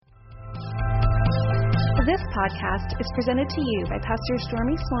This podcast is presented to you by Pastor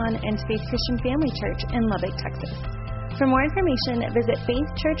Stormy and Faith Christian Family Church in Lubbock, Texas. For more information, visit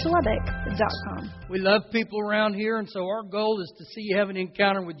faithchurchlubbock.com. We love people around here, and so our goal is to see you have an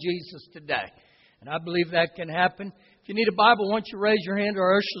encounter with Jesus today. And I believe that can happen. If you need a Bible, why don't you raise your hand?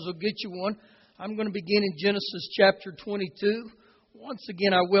 Our ushers will get you one. I'm going to begin in Genesis chapter 22. Once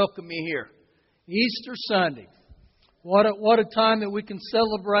again, I welcome you here. Easter Sunday. What a time that we can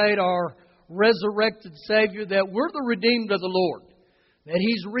celebrate our resurrected Savior, that we're the redeemed of the Lord, that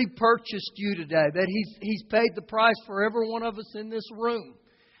He's repurchased you today, that He's paid the price for every one of us in this room.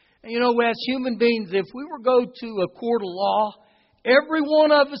 And you know, as human beings, if we were to go to a court of law, every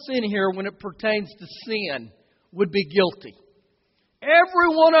one of us in here, when it pertains to sin, would be guilty. Every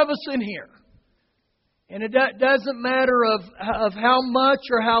one of us in here. And it doesn't matter of how much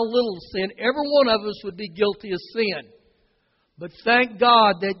or how little sin, every one of us would be guilty of sin. But thank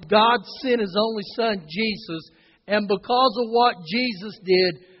God that God sent His only Son, Jesus, and because of what Jesus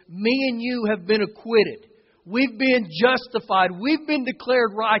did, me and you have been acquitted. We've been justified. We've been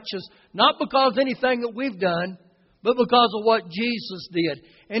declared righteous, not because of anything that we've done, but because of what Jesus did.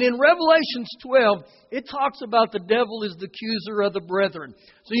 And in Revelation 12, it talks about the devil is the accuser of the brethren.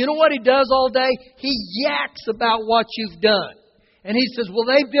 So you know what he does all day? He yaks about what you've done. And he says, well,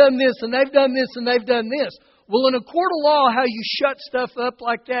 they've done this, and they've done this, and they've done this. Well, in a court of law, how you shut stuff up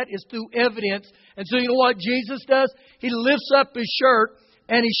like that is through evidence. And so you know what Jesus does? He lifts up his shirt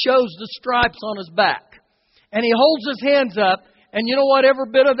and he shows the stripes on his back. And he holds his hands up. And you know what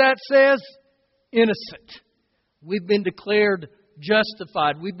every bit of that says? Innocent. We've been declared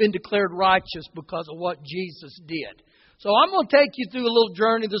justified. We've been declared righteous because of what Jesus did. So I'm going to take you through a little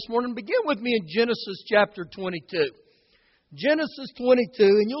journey this morning. Begin with me in Genesis chapter 22. Genesis 22,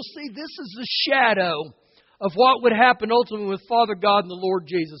 and you'll see this is the shadow of what would happen ultimately with Father God and the Lord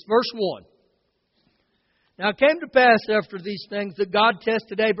Jesus. Verse 1. Now it came to pass after these things that God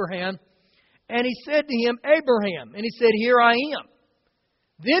tested Abraham, and He said to him, Abraham, and he said, here I am.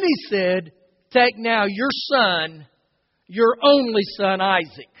 Then He said, take now your son, your only son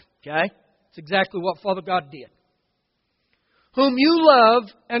Isaac. Okay? That's exactly what Father God did. Whom you love,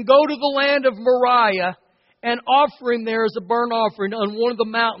 and go to the land of Moriah, and offer him there as a burnt offering on one of the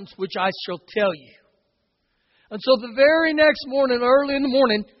mountains which I shall tell you. And so the very next morning, early in the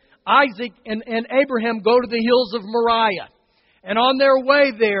morning, Isaac and Abraham go to the hills of Moriah. And on their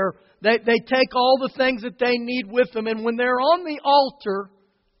way there, they take all the things that they need with them. And when they're on the altar,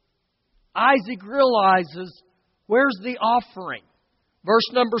 Isaac realizes, where's the offering?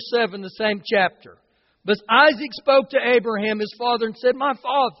 Verse number 7, the same chapter. But Isaac spoke to Abraham, his father, and said, my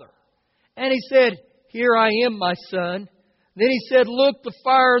father. And he said, here I am, my son. Then he said, look, the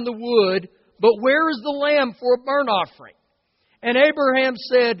fire and the wood, but where is the lamb for a burnt offering? And Abraham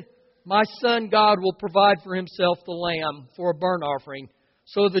said, my son God will provide for himself the lamb for a burnt offering.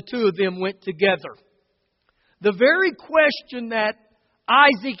 So the two of them went together. The very question that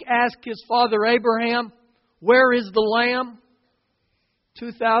Isaac asked his father Abraham, where is the lamb?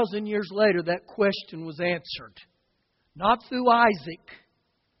 2,000 years later, that question was answered. Not through Isaac,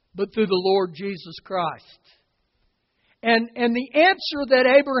 but through the Lord Jesus Christ. And the answer that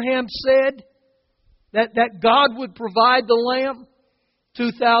Abraham said, that God would provide the lamb,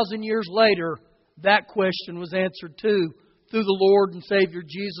 2,000 years later, that question was answered too, through the Lord and Savior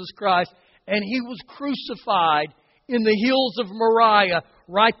Jesus Christ. And He was crucified in the hills of Moriah,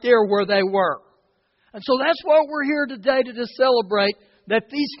 right there where they were. And so that's why we're here today to celebrate that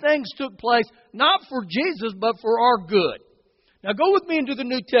these things took place, not for Jesus, but for our good. Now go with me into the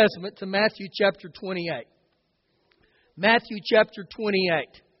New Testament to Matthew chapter 28. Matthew chapter 28.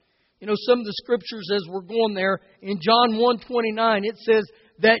 You know, some of the scriptures as we're going there, in John 1:29, it says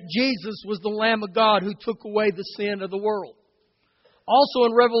that Jesus was the Lamb of God who took away the sin of the world. Also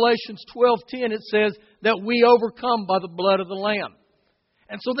in Revelations 12:10, it says that we overcome by the blood of the Lamb.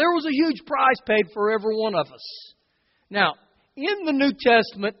 And so there was a huge price paid for every one of us. Now, in the New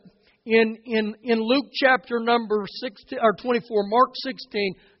Testament, in Luke chapter number 16 or 24, Mark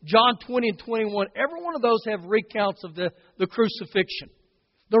 16, John 20 and 21, every one of those have recounts of the crucifixion,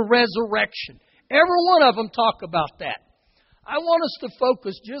 the resurrection. Every one of them talk about that. I want us to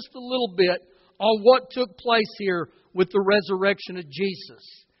focus just a little bit on what took place here with the resurrection of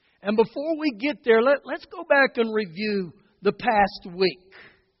Jesus. And before we get there, let's go back and review the past week.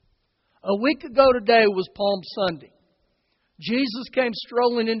 A week ago today was Palm Sunday. Jesus came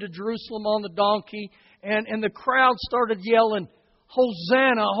strolling into Jerusalem on the donkey, and the crowd started yelling,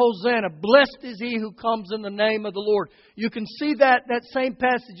 Hosanna, Hosanna, blessed is he who comes in the name of the Lord. You can see that same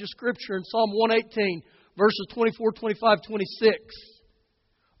passage of Scripture in Psalm 118, verses 24, 25, 26.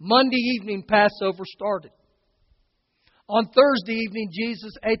 Monday evening, Passover started. On Thursday evening,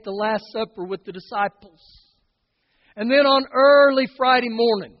 Jesus ate the Last Supper with the disciples. And then on early Friday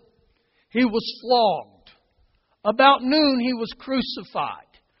morning, He was flogged. About noon, He was crucified.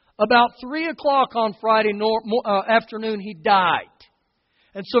 About 3 o'clock on Friday afternoon, He died.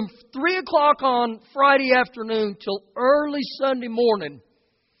 And from 3 o'clock on Friday afternoon till early Sunday morning,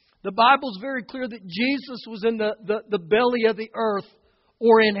 the Bible's very clear that Jesus was in the belly of the earth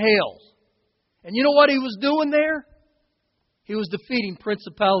or in hell. And you know what He was doing there? He was defeating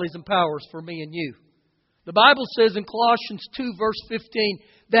principalities and powers for me and you. The Bible says in Colossians 2 verse 15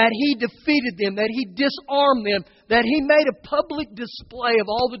 that He defeated them, that He disarmed them, that He made a public display of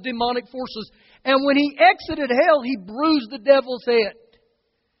all the demonic forces. And when He exited hell, He bruised the devil's head.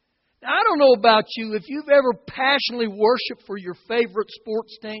 Now, I don't know about you, if you've ever passionately worshiped for your favorite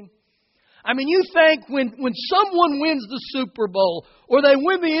sports team. I mean, you think when someone wins the Super Bowl or they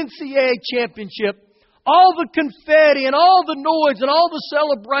win the NCAA championship, all the confetti and all the noise and all the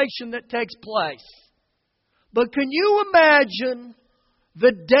celebration that takes place. But can you imagine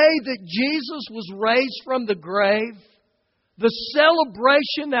the day that Jesus was raised from the grave? The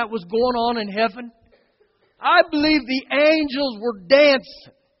celebration that was going on in heaven? I believe the angels were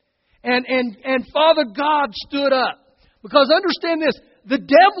dancing. And Father God stood up. Because understand this, the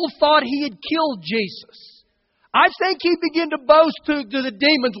devil thought he had killed Jesus. I think he began to boast to the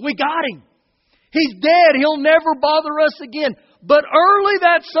demons, we got him. He's dead. He'll never bother us again. But early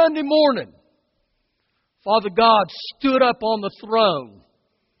that Sunday morning, Father God stood up on the throne.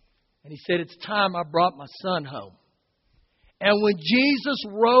 And He said, it's time I brought my son home. And when Jesus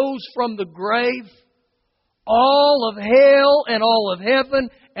rose from the grave, all of hell and all of heaven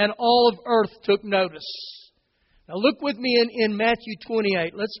and all of earth took notice. Now look with me in Matthew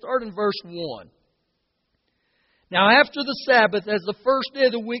 28. Let's start in verse 1. Now after the Sabbath, as the first day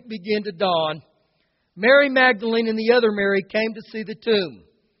of the week began to dawn, Mary Magdalene and the other Mary came to see the tomb.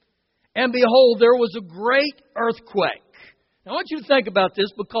 And behold, there was a great earthquake. Now I want you to think about this,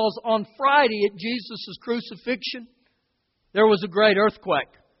 because on Friday at Jesus' crucifixion, there was a great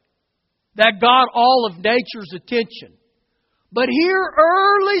earthquake that got all of nature's attention. But here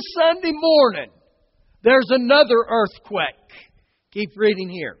early Sunday morning, there's another earthquake. Keep reading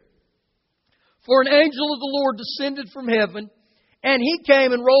here. For an angel of the Lord descended from heaven, and He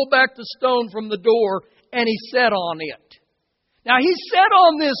came and rolled back the stone from the door, and He sat on it. Now He sat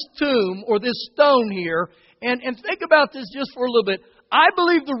on this tomb, or this stone here, and think about this just for a little bit. I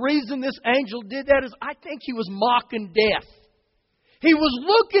believe the reason this angel did that is I think he was mocking death. He was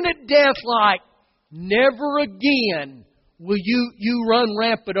looking at death like, never again will you run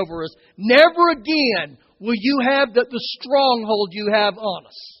rampant over us. Never again will you have the stronghold you have on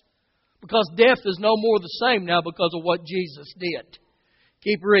us. Because death is no more the same now because of what Jesus did.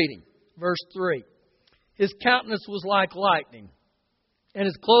 Keep reading. Verse 3. His countenance was like lightning, and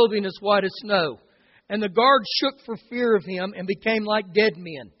His clothing as white as snow. And the guards shook for fear of Him and became like dead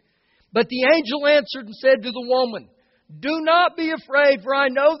men. But the angel answered and said to the woman, do not be afraid, for I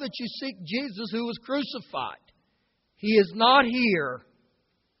know that you seek Jesus who was crucified. He is not here,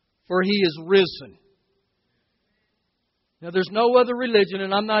 for He is risen. Now, there's no other religion,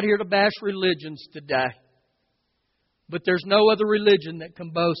 and I'm not here to bash religions today, but there's no other religion that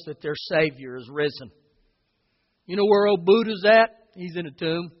can boast that their Savior is risen. You know where old Buddha's at? He's in a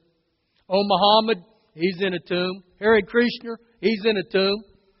tomb. Old Muhammad, he's in a tomb. Hare Krishna, he's in a tomb.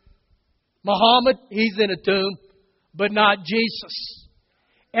 Muhammad, he's in a tomb, but not Jesus.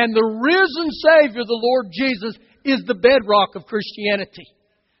 And the risen Savior, the Lord Jesus, is the bedrock of Christianity.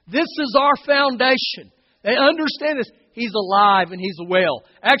 This is our foundation. They understand this. He's alive and He's well.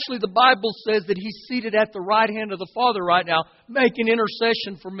 Actually, the Bible says that He's seated at the right hand of the Father right now, making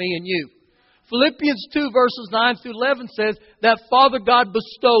intercession for me and you. Philippians 2 verses 9 through 11 says that Father God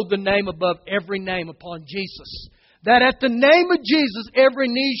bestowed the name above every name upon Jesus. That at the name of Jesus, every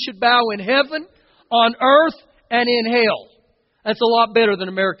knee should bow in heaven, on earth, and in hell. That's a lot better than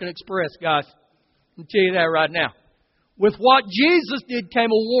American Express, guys. I'll tell you that right now. With what Jesus did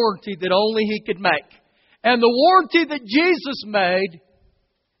came a warranty that only He could make. And the warranty that Jesus made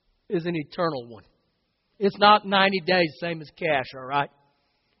is an eternal one. It's not 90 days, same as cash, all right?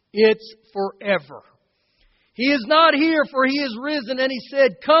 It's forever. He is not here, for He is risen. And He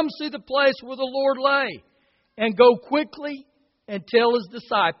said, come see the place where the Lord lay. And go quickly and tell His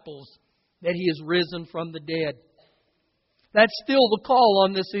disciples that He is risen from the dead. That's still the call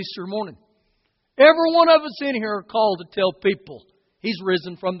on this Easter morning. Every one of us in here are called to tell people He's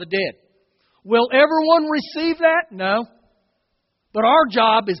risen from the dead. Will everyone receive that? No. But our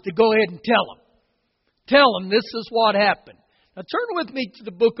job is to go ahead and tell them. Tell them this is what happened. Now Now turn with me to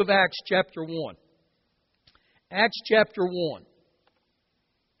the book of Acts chapter 1. Acts chapter 1.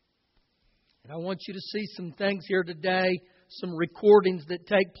 And I want you to see some things here today, some recordings that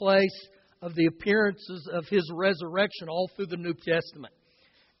take place of the appearances of His resurrection all through the New Testament.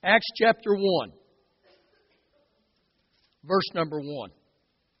 Acts chapter 1, verse number 1.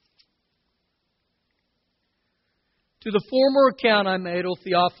 To the former account I made, O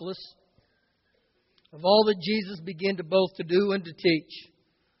Theophilus, of all that Jesus began to both to do and to teach,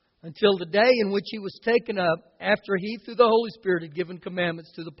 until the day in which He was taken up, after He, through the Holy Spirit, had given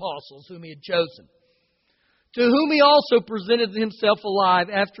commandments to the apostles whom He had chosen, to whom He also presented Himself alive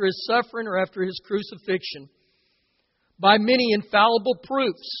after His suffering or after His crucifixion, by many infallible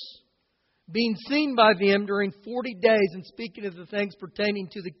proofs, being seen by them during 40 days, and speaking of the things pertaining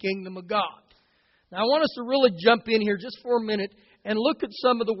to the kingdom of God. Now I want us to really jump in here just for a minute and look at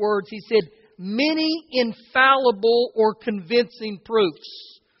some of the words. He said, many infallible or convincing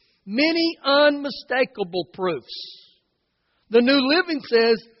proofs. Many unmistakable proofs. The New Living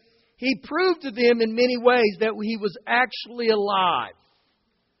says, He proved to them in many ways that He was actually alive.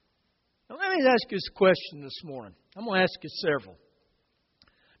 Now let me ask you this question this morning. I'm going to ask you several.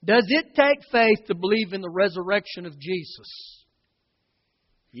 Does it take faith to believe in the resurrection of Jesus?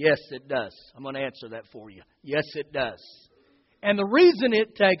 Yes, it does. I'm going to answer that for you. Yes, it does. And the reason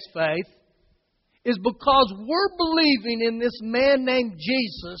it takes faith is because we're believing in this man named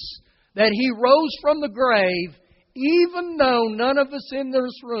Jesus, that He rose from the grave, even though none of us in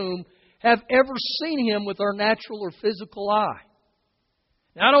this room have ever seen Him with our natural or physical eye.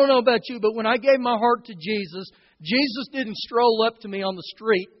 Now, I don't know about you, but when I gave my heart to Jesus, Jesus didn't stroll up to me on the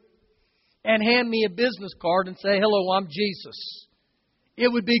street and hand me a business card and say, hello, I'm Jesus.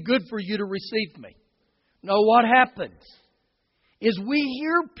 It would be good for you to receive me. No, what happens is we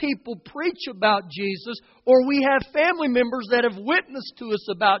hear people preach about Jesus, or we have family members that have witnessed to us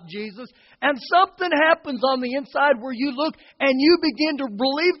about Jesus, and something happens on the inside where you look and you begin to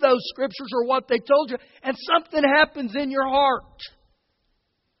believe those scriptures or what they told you, and something happens in your heart.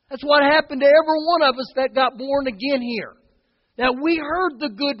 That's what happened to every one of us that got born again here. That we heard the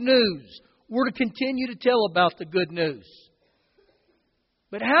good news. We're to continue to tell about the good news.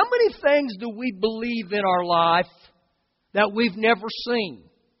 But how many things do we believe in our life that we've never seen?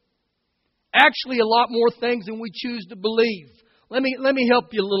 Actually, a lot more things than we choose to believe. Let me help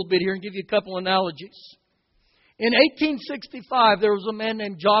you a little bit here and give you a couple analogies. In 1865, there was a man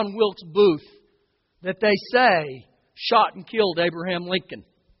named John Wilkes Booth that they say shot and killed Abraham Lincoln.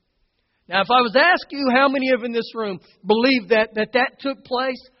 Now, if I was asking you how many of in this room believe that took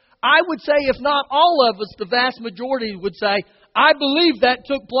place, I would say, if not all of us, the vast majority would say, I believe that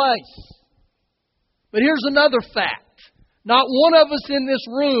took place. But here's another fact. Not one of us in this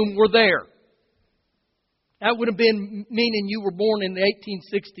room were there. That would have been meaning you were born in the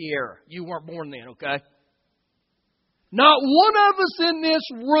 1860 era. You weren't born then, okay? Not one of us in this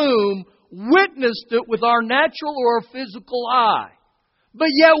room witnessed it with our natural or our physical eye. But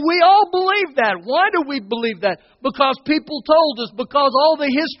yet we all believe that. Why do we believe that? Because people told us, because all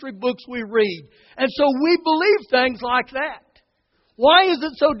the history books we read. And so we believe things like that. Why is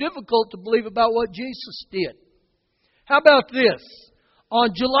it so difficult to believe about what Jesus did? How about this? On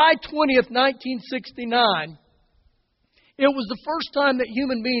July 20th, 1969, it was the first time that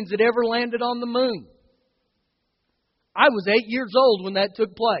human beings had ever landed on the moon. I was 8 years old when that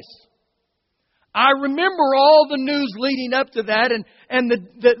took place. I remember all the news leading up to that, and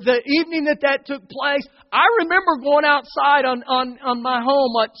the evening that took place, I remember going outside on my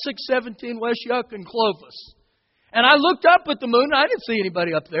home at 617 West Yucca in Clovis. And I looked up at the moon, and I didn't see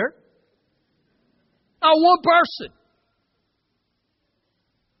anybody up there. Not one person.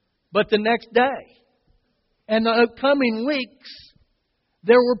 But the next day, and the upcoming weeks,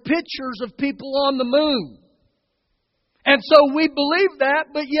 there were pictures of people on the moon. And so we believe that,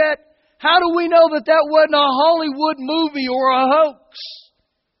 but yet, how do we know that wasn't a Hollywood movie or a hoax?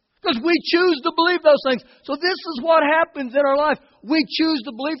 Because we choose to believe those things. So this is what happens in our life. We choose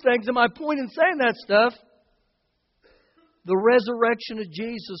to believe things. And my point in saying that stuff, the resurrection of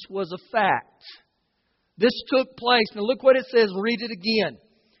Jesus was a fact. This took place. Now look what it says. Read it again.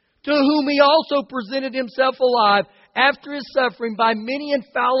 To whom He also presented Himself alive after His suffering by many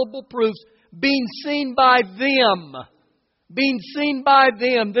infallible proofs, being seen by them. Being seen by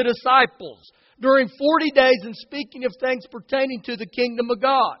them, the disciples, during 40 days and speaking of things pertaining to the kingdom of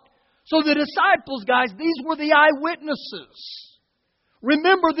God. So the disciples, guys, these were the eyewitnesses.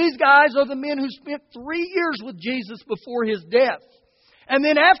 Remember, these guys are the men who spent 3 years with Jesus before His death. And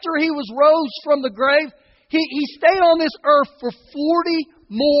then after He was rose from the grave, He stayed on this earth for 40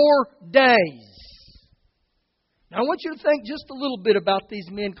 more days. Now I want you to think just a little bit about these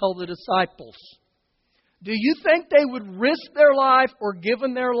men called the disciples. Do you think they would risk their life or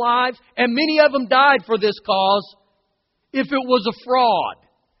given their lives, and many of them died for this cause, if it was a fraud,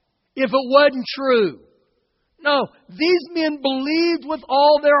 if it wasn't true? No, these men believed with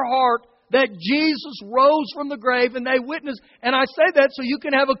all their heart that Jesus rose from the grave, and they witnessed. And I say that so you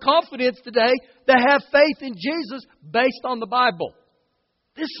can have a confidence today to have faith in Jesus based on the Bible.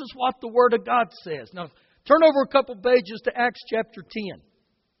 This is what the Word of God says. Now, turn over a couple pages to Acts chapter 10.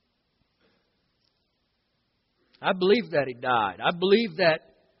 I believe that He died. I believe that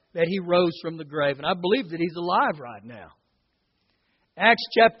He rose from the grave. And I believe that He's alive right now. Acts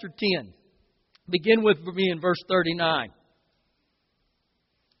chapter 10. Begin with me in verse 39.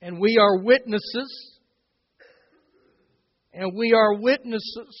 And we are witnesses. And we are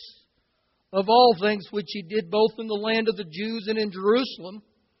witnesses of all things which He did both in the land of the Jews and in Jerusalem,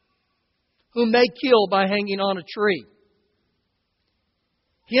 whom they killed by hanging on a tree.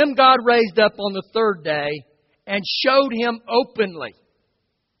 Him God raised up on the third day and showed Him openly,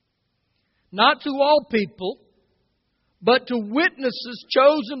 not to all people, but to witnesses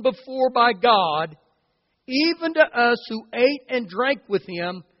chosen before by God, even to us who ate and drank with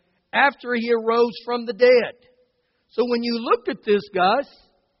Him after He arose from the dead. So when you look at this, guys,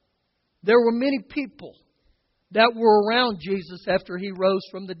 there were many people that were around Jesus after He rose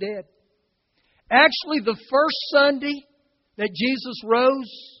from the dead. Actually, the first Sunday that Jesus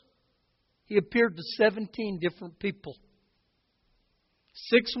rose, He appeared to 17 different people.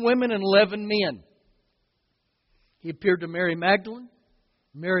 6 women and 11 men. He appeared to Mary Magdalene,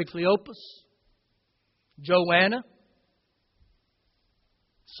 Mary Cleopas, Joanna,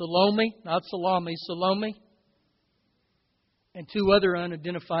 Salome, and 2 other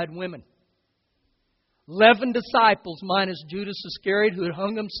unidentified women. 11 disciples minus Judas Iscariot, who had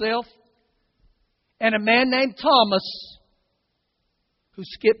hung himself, and a man named Thomas, who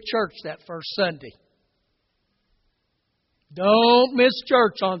skipped church that first Sunday. Don't miss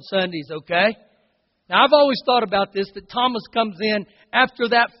church on Sundays, okay? Now, I've always thought about this, that Thomas comes in after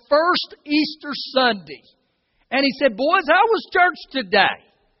that first Easter Sunday. And he said, boys, how was church today?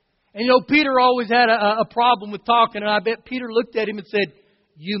 And Peter always had a problem with talking. And I bet Peter looked at him and said,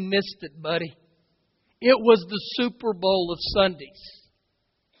 you missed it, buddy. It was the Super Bowl of Sundays.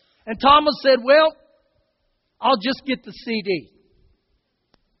 And Thomas said, well, I'll just get the CD.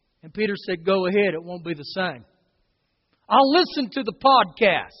 And Peter said, go ahead, it won't be the same. I'll listen to the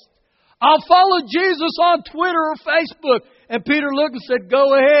podcast. I'll follow Jesus on Twitter or Facebook. And Peter looked and said,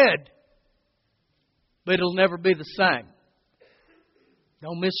 go ahead. But it'll never be the same.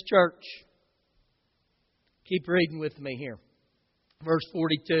 Don't miss church. Keep reading with me here. Verse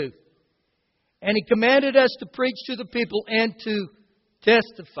 42. And He commanded us to preach to the people and to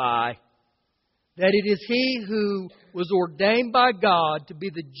testify that it is He who was ordained by God to be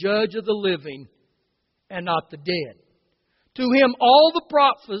the judge of the living and not the dead. To Him all the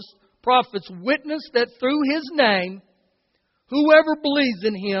prophets witness that through His name, whoever believes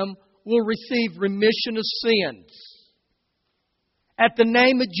in Him will receive remission of sins. At the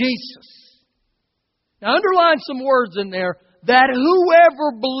name of Jesus. Now underline some words in there. That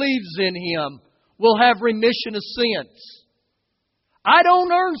whoever believes in Him will have remission of sins. I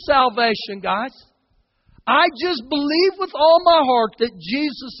don't earn salvation, guys. I just believe with all my heart that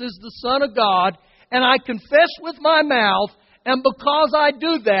Jesus is the Son of God, and I confess with my mouth, and because I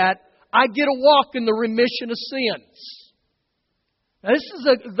do that, I get a walk in the remission of sins. Now, this is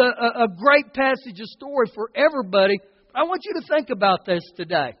a great passage of story for everybody. I want you to think about this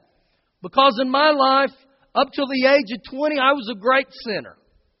today. Because in my life, up till the age of 20, I was a great sinner.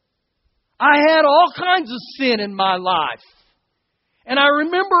 I had all kinds of sin in my life. And I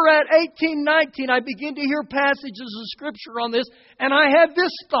remember at 18, 19, I began to hear passages of Scripture on this, and I had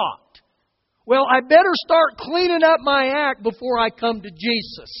this thought. Well, I better start cleaning up my act before I come to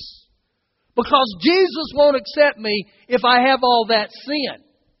Jesus. Because Jesus won't accept me if I have all that sin.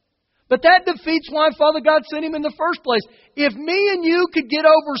 But that defeats why Father God sent Him in the first place. If me and you could get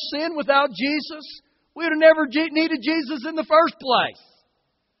over sin without Jesus, we would have never needed Jesus in the first place.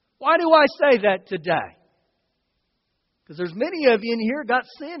 Why do I say that today? Because there's many of you in here got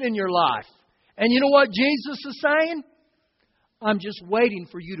sin in your life. And you know what Jesus is saying? I'm just waiting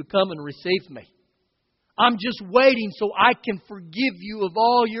for you to come and receive me. I'm just waiting so I can forgive you of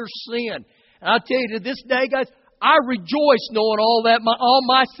all your sin. And I'll tell you, to this day, guys, I rejoice knowing all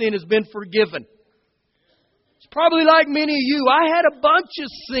my sin has been forgiven. It's probably like many of you. I had a bunch of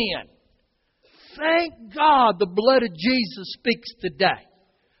sin. Thank God the blood of Jesus speaks today.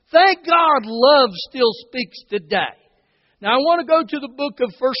 Thank God love still speaks today. Now I want to go to the book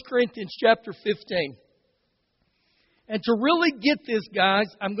of 1 Corinthians chapter 15. And to really get this, guys,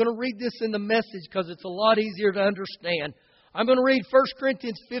 I'm going to read this in the Message because it's a lot easier to understand. I'm going to read 1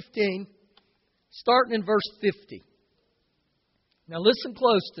 Corinthians 15, starting in verse 50. Now listen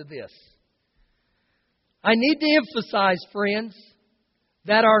close to this. I need to emphasize, friends,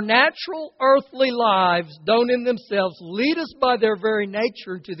 that our natural earthly lives don't in themselves lead us by their very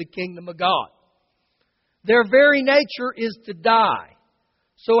nature into the kingdom of God. Their very nature is to die.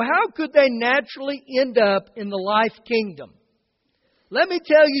 So how could they naturally end up in the life kingdom? Let me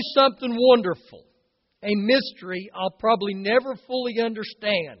tell you something wonderful, a mystery I'll probably never fully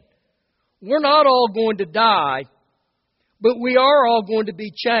understand. We're not all going to die, but we are all going to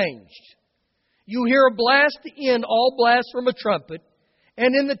be changed. You hear a blast to end all blasts from a trumpet,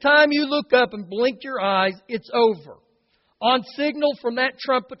 and in the time you look up and blink your eyes, it's over. On signal from that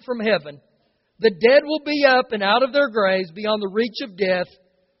trumpet from heaven, the dead will be up and out of their graves beyond the reach of death,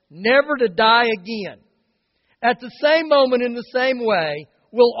 never to die again. At the same moment, in the same way,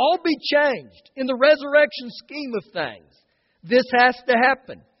 we'll all be changed in the resurrection scheme of things. This has to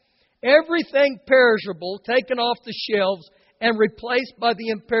happen. Everything perishable taken off the shelves and replaced by the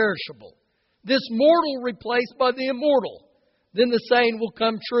imperishable. This mortal replaced by the immortal. Then the saying will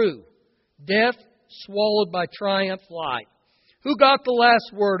come true. Death swallowed by triumph light. Who got the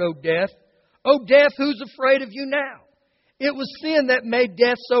last word, O death? O death, who's afraid of you now? It was sin that made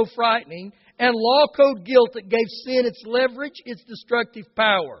death so frightening, and law code guilt that gave sin its leverage, its destructive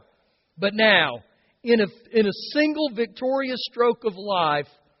power. But now, in a single victorious stroke of life,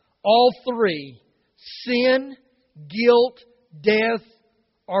 all three, sin, guilt, death,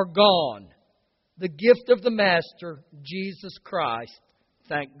 are gone. The gift of the Master, Jesus Christ.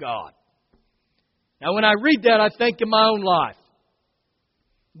 Thank God. Now when I read that, I think of my own life.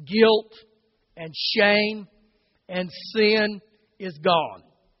 Guilt and shame and sin is gone.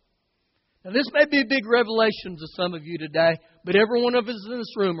 Now this may be a big revelation to some of you today, but every one of us in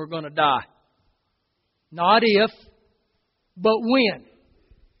this room are going to die. Not if, but when.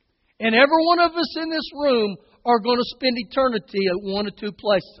 And every one of us in this room are going to spend eternity at one of two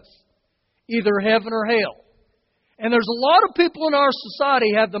places. Either heaven or hell. And there's a lot of people in our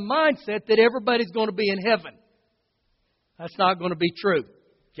society have the mindset that everybody's going to be in heaven. That's not going to be true.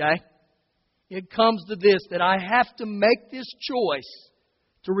 Okay? It comes to this, that I have to make this choice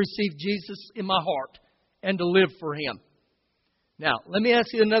to receive Jesus in my heart and to live for Him. Now, let me ask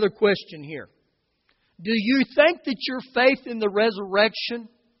you another question here. Do you think that your faith in the resurrection,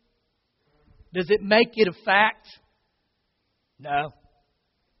 does it make it a fact? No.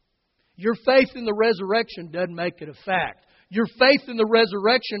 Your faith in the resurrection doesn't make it a fact. Your faith in the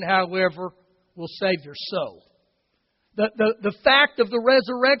resurrection, however, will save your soul. The fact of the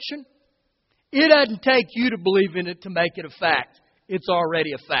resurrection, it doesn't take you to believe in it to make it a fact. It's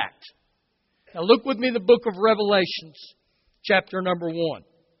already a fact. Now look with me in the book of Revelations, chapter number 1.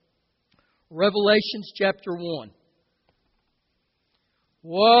 Revelations chapter 1.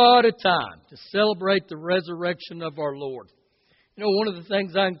 What a time to celebrate the resurrection of our Lord. You know, one of the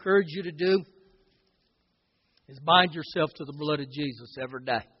things I encourage you to do is bind yourself to the blood of Jesus every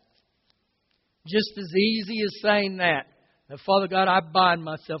day. Just as easy as saying that. Now, Father God, I bind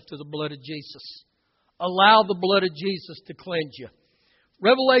myself to the blood of Jesus. Allow the blood of Jesus to cleanse you.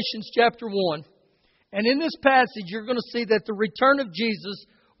 Revelations chapter 1. And in this passage, you're going to see that the return of Jesus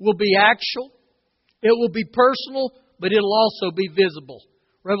will be actual. It will be personal, but it'll also be visible.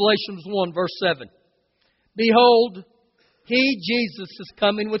 Revelations 1, verse 7. Behold, He, Jesus, is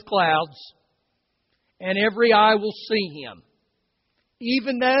coming with clouds, and every eye will see Him,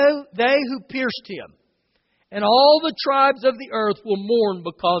 even though they who pierced Him. And all the tribes of the earth will mourn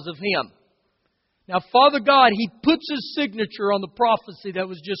because of Him. Now, Father God, He puts His signature on the prophecy that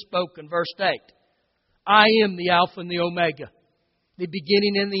was just spoken. Verse 8. I am the Alpha and the Omega, the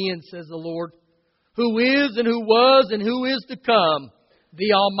beginning and the end, says the Lord, who is and who was and who is to come,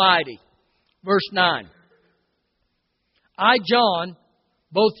 the Almighty. Verse 9. I, John,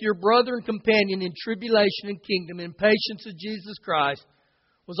 both your brother and companion in tribulation and kingdom and patience of Jesus Christ,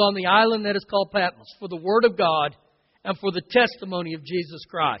 was on the island that is called Patmos for the Word of God and for the testimony of Jesus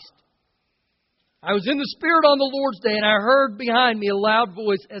Christ. I was in the Spirit on the Lord's day, and I heard behind me a loud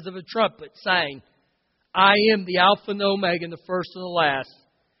voice as of a trumpet saying, I am the Alpha and the Omega, and the first and the last.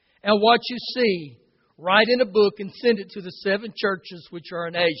 And what you see, write in a book and send it to the 7 churches which are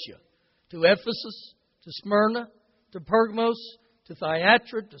in Asia, to Ephesus, to Smyrna, to Pergamos, to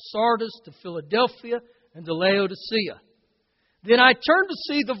Thyatira, to Sardis, to Philadelphia, and to Laodicea. Then I turned to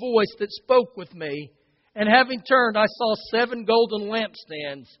see the voice that spoke with me, and having turned, I saw 7 golden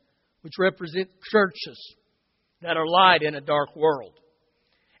lampstands, which represent churches that are light in a dark world.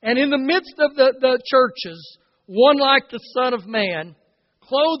 And in the midst of the churches one like the Son of Man,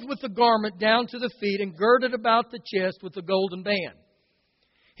 clothed with a garment down to the feet and girded about the chest with a golden band.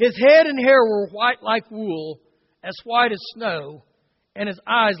 His head and hair were white like wool, as white as snow, and his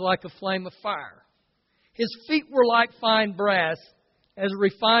eyes like a flame of fire. His feet were like fine brass, as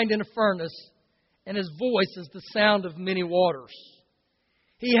refined in a furnace, and his voice as the sound of many waters.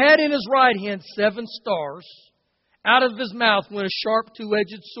 He had in his right hand 7 stars. Out of his mouth went a sharp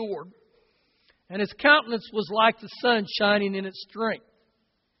 2-edged sword, and his countenance was like the sun shining in its strength.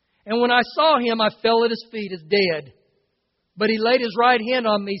 And when I saw him, I fell at his feet as dead. But he laid his right hand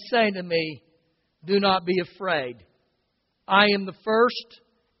on me, saying to me, "Do not be afraid. I am the first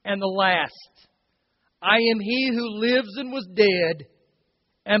and the last. I am he who lives and was dead,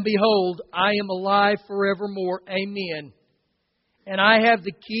 and behold, I am alive forevermore. Amen. And I have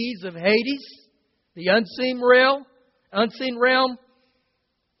the keys of Hades, the unseen realm,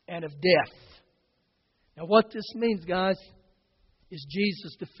 and of death." Now what this means, guys, is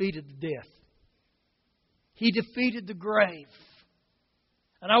Jesus defeated the death. He defeated the grave.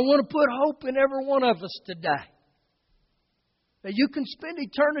 And I want to put hope in every one of us today, that you can spend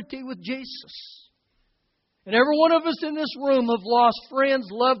eternity with Jesus. And every one of us in this room have lost friends,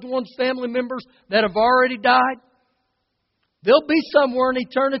 loved ones, family members that have already died. They'll be somewhere in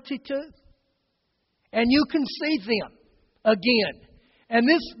eternity too. And you can see them again. And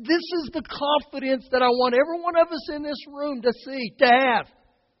this is the confidence that I want every one of us in this room to see, to have.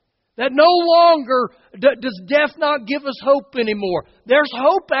 That no longer does death not give us hope anymore. There's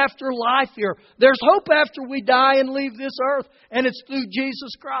hope after life here. There's hope after we die and leave this earth. And it's through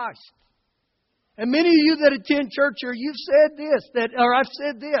Jesus Christ. And many of you that attend church here, you've said this, I've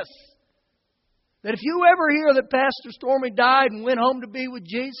said this. That if you ever hear that Pastor Stormy died and went home to be with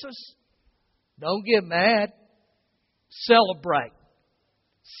Jesus, don't get mad. Celebrate.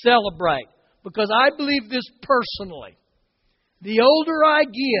 Celebrate. Because I believe this personally. The older I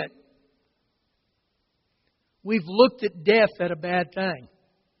get, we've looked at death as a bad thing,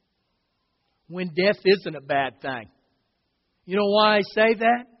 when death isn't a bad thing. You know why I say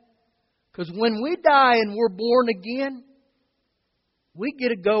that? Because when we die and we're born again, we get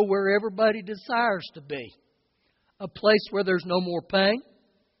to go where everybody desires to be. A place where there's no more pain,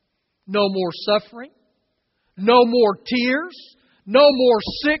 no more suffering, no more tears, no more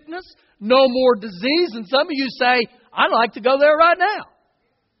sickness, no more disease. And some of you say, "I'd like to go there right now."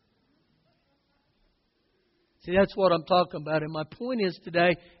 See, that's what I'm talking about. And my point is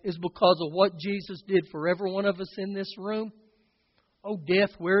today is because of what Jesus did for every one of us in this room. Oh, death,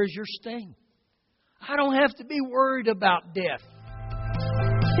 where is your sting? I don't have to be worried about death.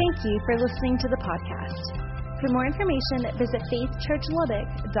 Thank you for listening to the podcast. For more information, visit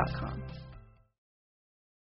faithchurchlubbock.com.